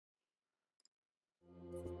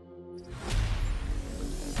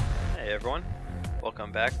Hey everyone,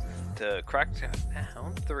 welcome back to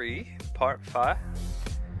Crackdown 3, Part 5.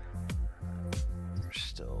 We're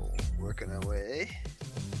still working our way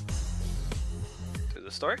through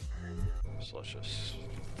the story, so let's just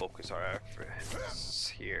focus our efforts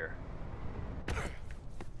here. Let's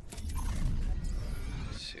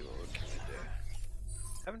see what we can do.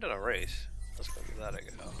 Haven't done a race. Let's go give that a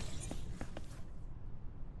go.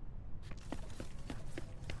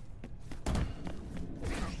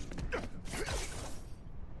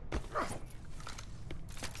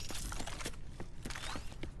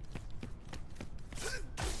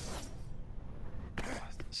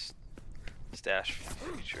 Dash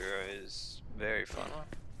feature is very fun. I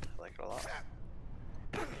like it a lot.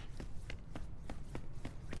 I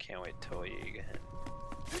can't wait till you can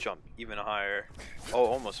jump even higher. Oh,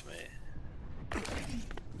 almost me.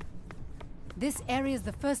 This area is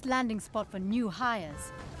the first landing spot for new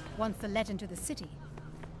hires, once they're let into the city.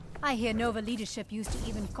 I hear Nova leadership used to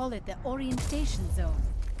even call it the orientation zone,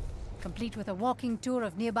 complete with a walking tour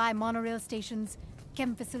of nearby monorail stations,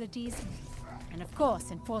 chem facilities, and of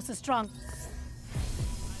course, enforce a strong...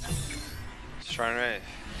 Let's try and race.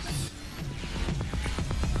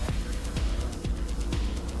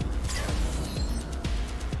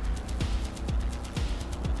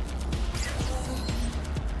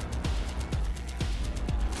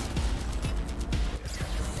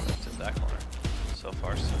 To that corner. So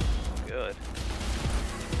far, so good.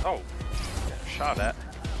 Oh, got shot at.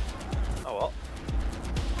 Oh well.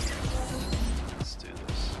 Let's do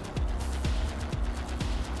this.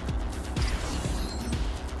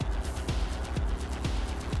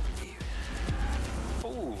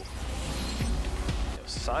 Ooh. Yo,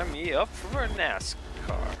 sign me up for a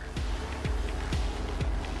NASCAR.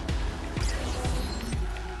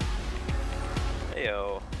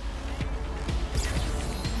 Heyo.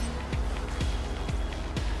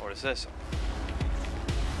 What is this?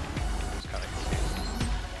 It's kind of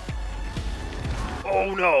cool.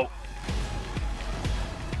 Oh no!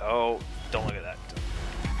 Oh, don't look at that.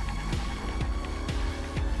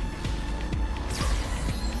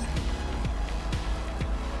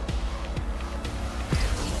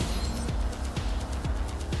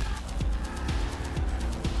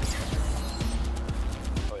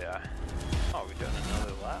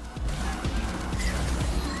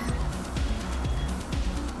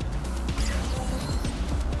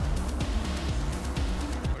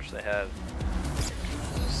 They had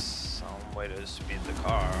some way to speed the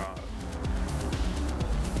car up.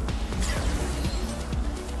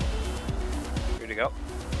 Here to go.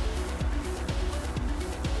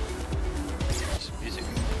 Some music.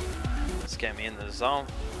 Let's get me in the zone.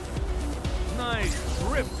 Nice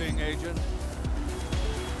drifting, Agent.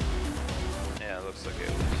 Yeah, it looks like it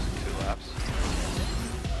was 2 laps.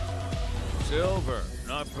 Silver,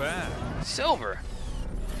 not bad. Silver.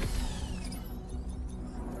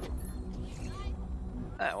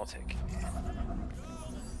 Ah, we'll take it.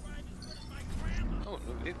 Oh,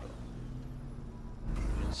 new vehicle.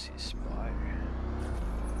 Agency Spire.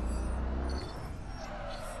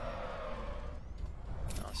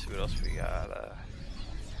 Let's see what else we got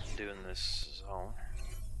do in this zone.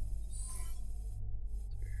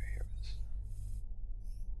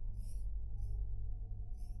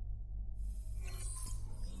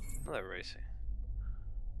 Another racing.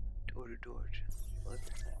 Door to door. I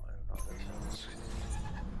don't know what this is.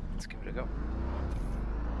 Let's give it a go.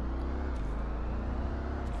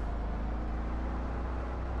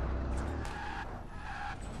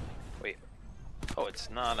 Wait. Oh, it's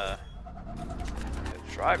not a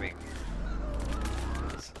driving.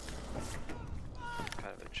 It's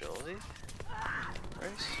kind of agility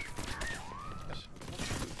race. Yes.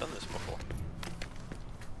 We've done this before.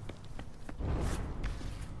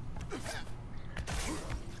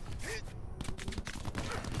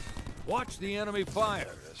 Watch the enemy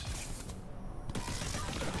fire.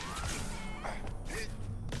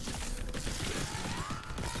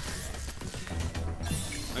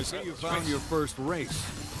 I see you found your first race.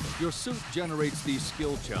 Your suit generates these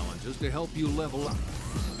skill challenges to help you level up.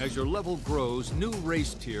 As your level grows, new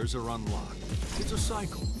race tiers are unlocked. It's a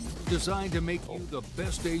cycle designed to make you the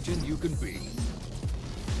best agent you can be.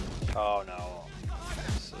 Oh no.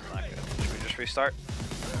 This is not good. Should we just restart?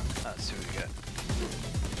 Let's see what we get.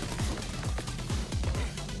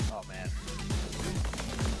 Oh man. I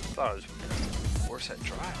thought it was worse at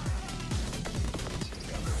drive.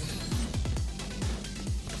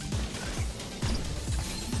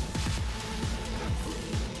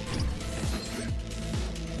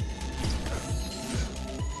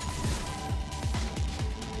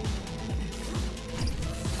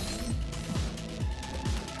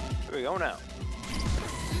 Here we go now.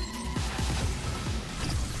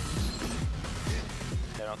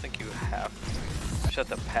 I don't think you have to. You just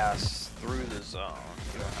have to pass through the zone.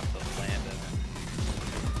 You don't have to land in it.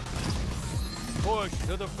 Push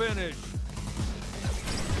to the finish.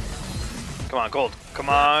 Come on, gold. Come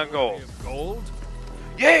on, gold. Gold?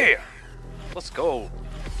 Yeah! Let's go.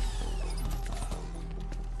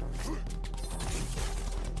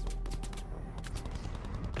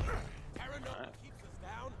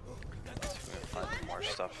 More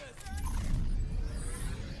stuff.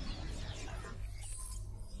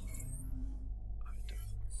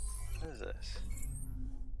 What is this?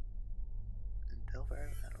 In Delaware?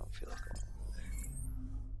 I don't feel like going over there.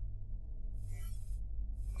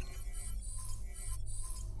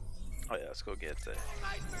 Oh yeah, let's go get the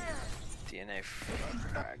DNA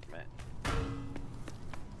fragment. I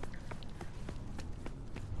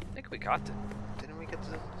think we got it. Didn't we get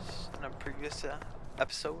this in a previous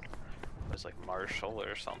episode? It was like Marshall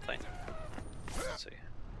or something. Let's see.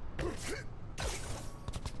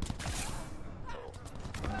 Oh,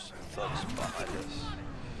 there's some thugs behind us.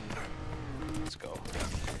 Let's go.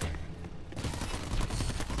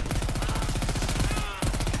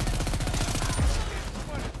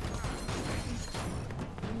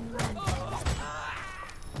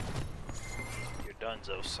 You're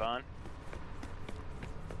donezo, son.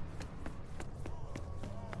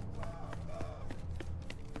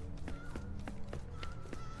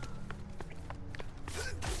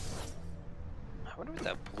 I wonder what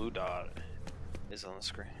that blue dot is on the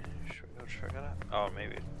screen. Should we go check it out? Oh,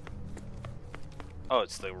 maybe. Oh,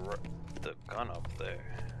 it's the gun up there.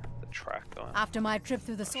 The track gun. After my trip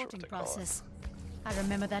through the sorting process, I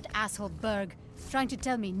remember that asshole Berg trying to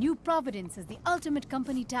tell me New Providence is the ultimate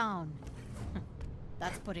company town.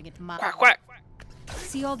 That's putting it mildly. Quack, quack.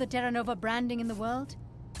 See all the Terra Nova branding in the world?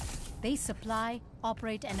 They supply,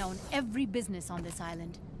 operate, and own every business on this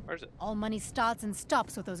island. Where's it? All money starts and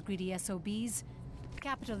stops with those greedy SOBs.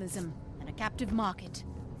 Capitalism and a captive market.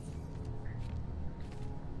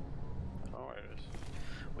 Oh, where it is.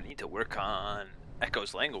 We need to work on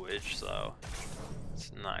Echo's language, so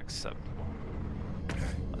it's not acceptable.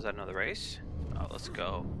 Was that another race? Oh, let's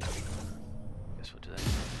go. Guess we'll do that.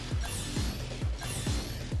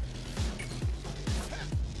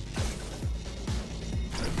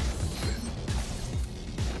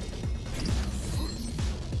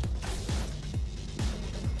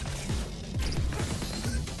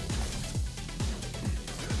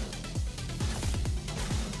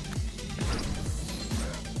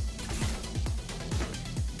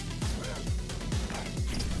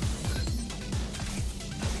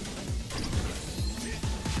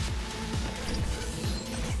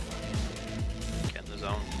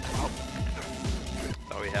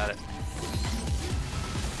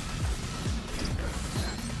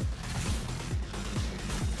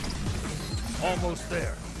 Almost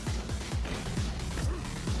there.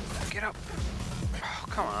 Get up. Oh,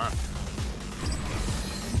 come on.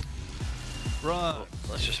 Run. Oh,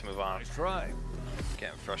 let's just move on. Nice try.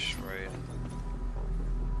 Getting frustrated.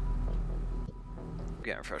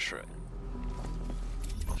 Getting frustrated.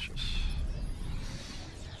 Let's just...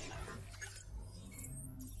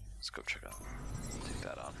 Let's go check out. Take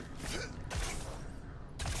that on.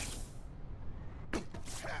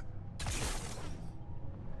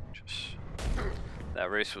 That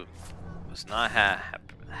race was not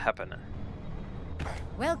happening.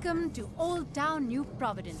 Welcome to Old Town New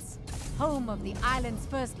Providence, home of the island's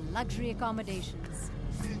first luxury accommodations.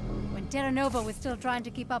 When Terra Nova was still trying to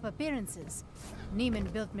keep up appearances,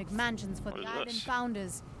 Neiman built McMansions for the island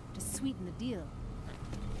founders to sweeten the deal.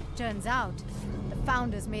 Turns out, the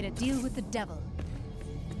founders made a deal with the devil.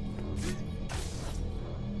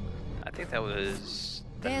 I think that was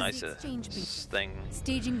the nicest thing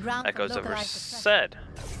Staging ground Echo's ever said.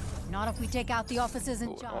 Not if we take out the officers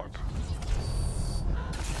in charge. Orb.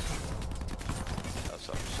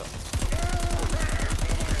 So.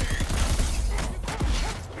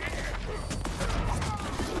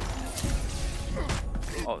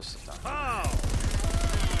 Oh, this is not. Ow!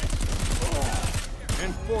 Oh.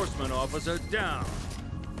 Enforcement officer down.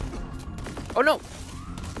 Oh no!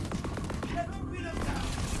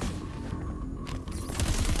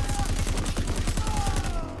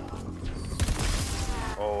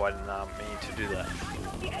 Oh, I did not mean to do that.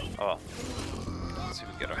 Oh. Let's see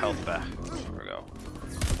if we get our health back. There we go.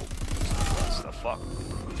 What the fuck?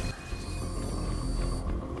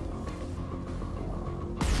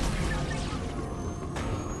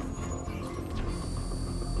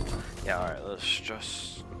 Yeah, alright, let's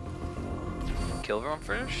just kill everyone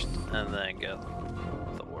first, and then get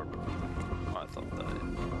the orb. Oh, I thought the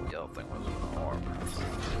yellow thing was an orb.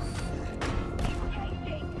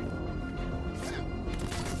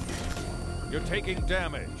 You're taking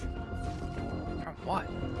damage. From what?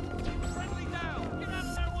 Friendly down! Get out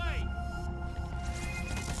of their way!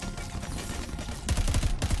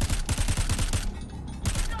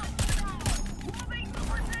 Moving to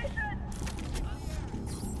position!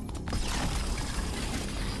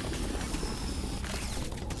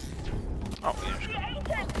 Oh,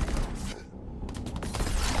 yeah.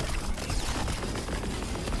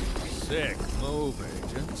 Sick move,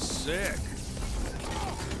 Agent. Sick.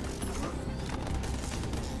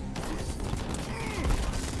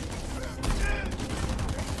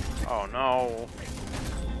 Oh no.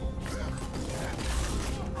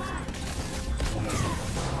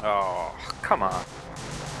 Oh, come on.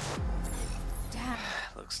 Damn.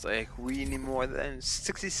 Looks like we need more than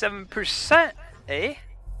 67%, eh?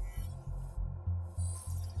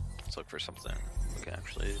 Let's look for something we can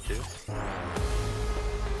actually do.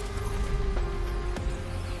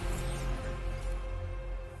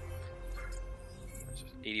 This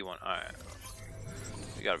is 81. Alright.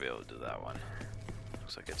 We gotta be able to do that one.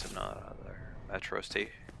 Looks like it's another metro station.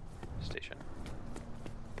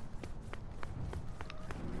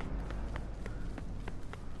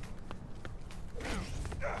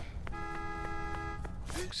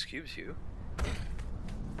 Excuse you.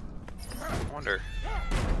 I wonder.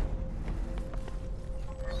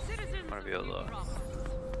 I'm gonna be able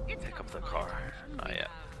to pick up the car. Not yet.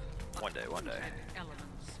 One day, one day.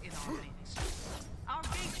 Elements in our midst. Our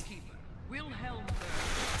gatekeeper, Wilhelm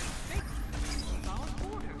our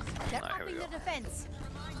borders. They're Ah, here we upping go. the defense.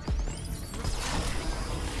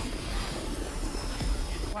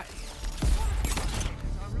 What?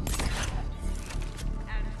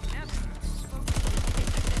 And never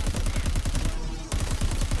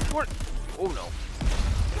What? Oh no.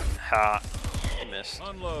 Ha. I missed.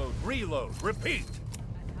 Unload, reload, repeat.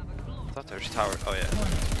 I thought there was towers. Oh yeah.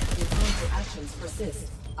 If harmful actions persist,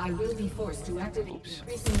 I will be forced to activate Oops.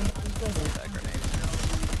 increasingly unpleasant. That grenade.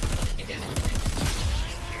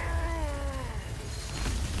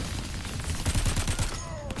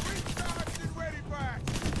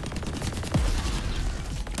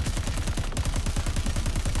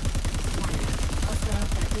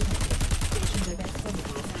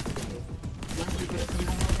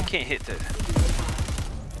 Can't hit the.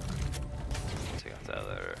 Take out the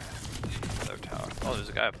other tower. Oh, there's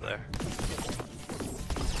a guy up there.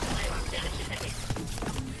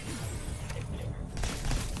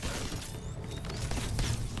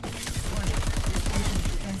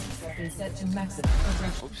 Set to maximum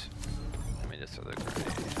aggression. Oops. Let me just throw the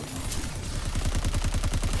grenade.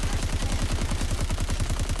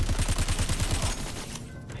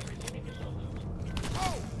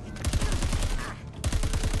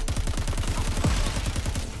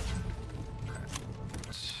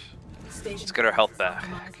 Let's get our health back.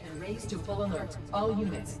 And raise to full alert. All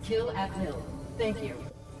units, kill at will. Thank you.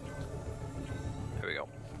 There we go.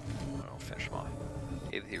 I'll finish them off.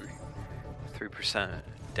 83%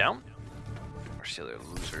 down. We're still the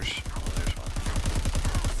losers. Oh, there's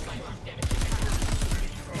one.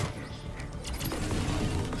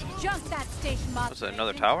 Just that station master. Was it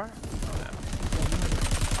another tower? Oh, yeah.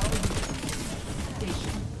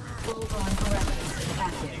 Station. Full on parameters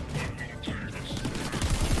active.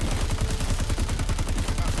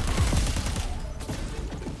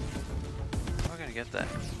 How are we gonna get that?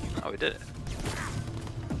 Oh, we did it.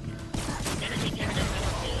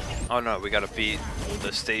 Oh no, we gotta beat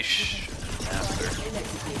the station master.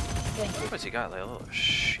 What's he got? Like a little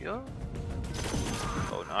shield?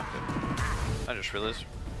 Oh, knocked it. I just realized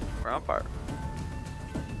we're on fire.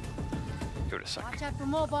 Give it a sec. Watch out for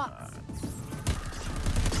more bots.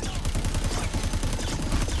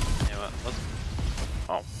 You know what? Let's.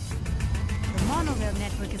 Oh. The monorail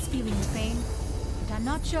network is feeling the pain, but I'm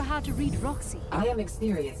not sure how to read Roxy. I am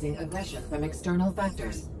experiencing aggression from external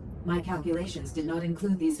factors. My calculations did not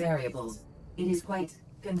include these variables. It is quite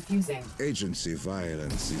confusing. Agency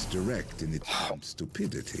violence is direct in its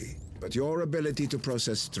stupidity. But your ability to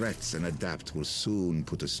process threats and adapt will soon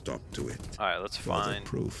put a stop to it. Alright, let's find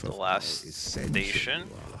proof the of last how essential station.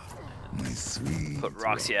 you are, my sweet Put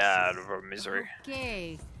Roxy out of her misery.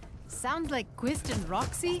 Okay. Sounds like Quist and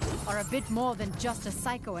Roxy are a bit more than just a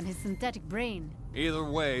psycho and his synthetic brain. Either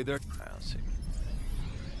way, they're Alright, let's see.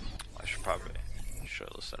 I should probably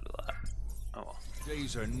listen to that. Oh well.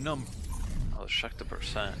 days are numbered. I'll check the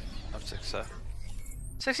percent of success.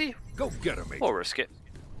 60? Go get him, Agent. We'll risk it.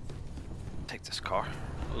 Take this car.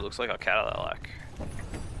 Ooh, looks like a Cadillac.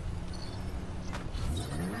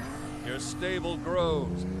 Your stable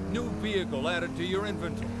grows. New vehicle added to your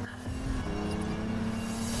inventory.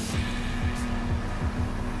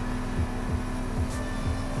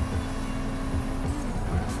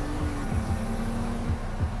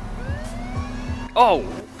 Oh,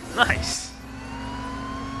 nice.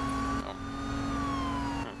 Oh.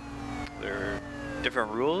 There are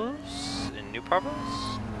different rules in New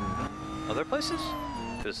Providence than other places?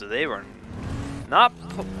 Because they were not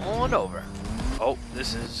pulling over. Oh,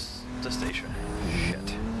 this is the station.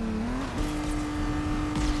 Shit.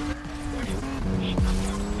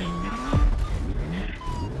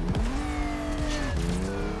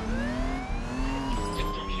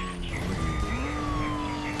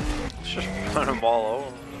 Just run them all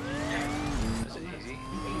over. Is it easy?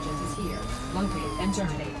 Agent is here. Locate and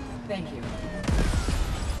terminate. Thank you.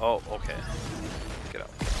 Oh, okay. Get out.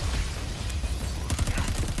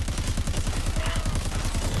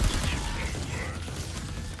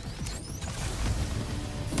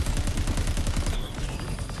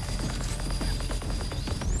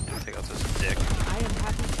 Take out this dick. I am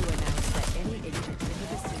happy to announce that any agent in the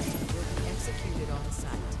vicinity will be executed on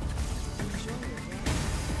site. Enjoy your day.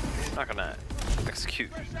 I'm not gonna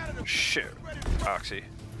execute shit, Roxy.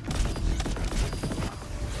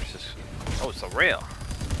 Oh, it's a rail.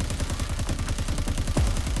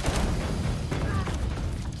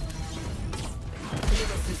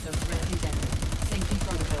 Critical systems ready. Safety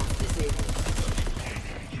protocols disabled.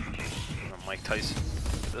 I'm Mike Tyson.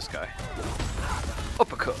 Look at this guy.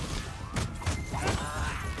 Uppercut.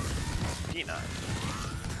 D9.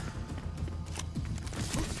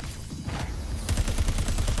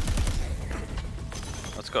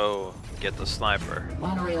 Let's go get the sniper.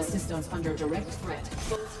 Monorail systems under direct threat.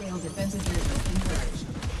 Full-scale defensive measures encouraged.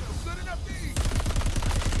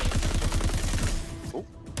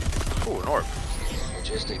 Ooh, an orb.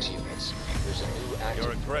 Logistics units. There's a new active...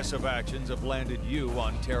 Your aggressive actions have landed you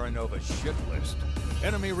on Terra Nova's shit list.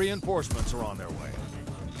 Enemy reinforcements are on their way.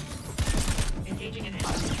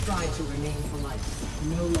 Try to remain polite.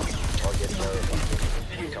 No longer. Target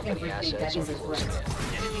verified. Company Everything assets that on is a full threat.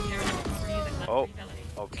 scan.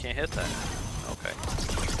 Oh, we can't hit that. Okay.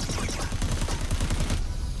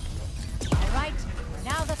 Alright,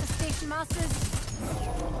 now that the station masters...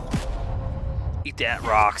 Eat that,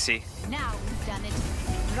 Roxy. Now we've done it.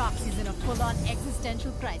 Roxy's in a full-on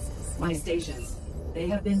existential crisis. My stations. They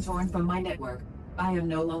have been torn from my network. I am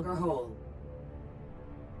no longer whole.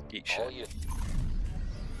 Eat All shit. you...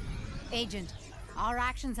 Agent, our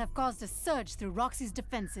actions have caused a surge through Roxy's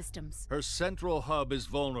defense systems. Her central hub is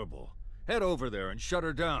vulnerable. Head over there and shut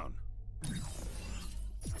her down.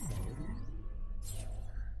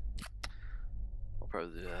 We'll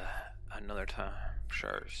probably do that another time.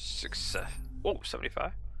 Sure,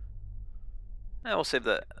 75. And we'll save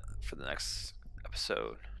that for the next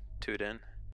episode. Tune in.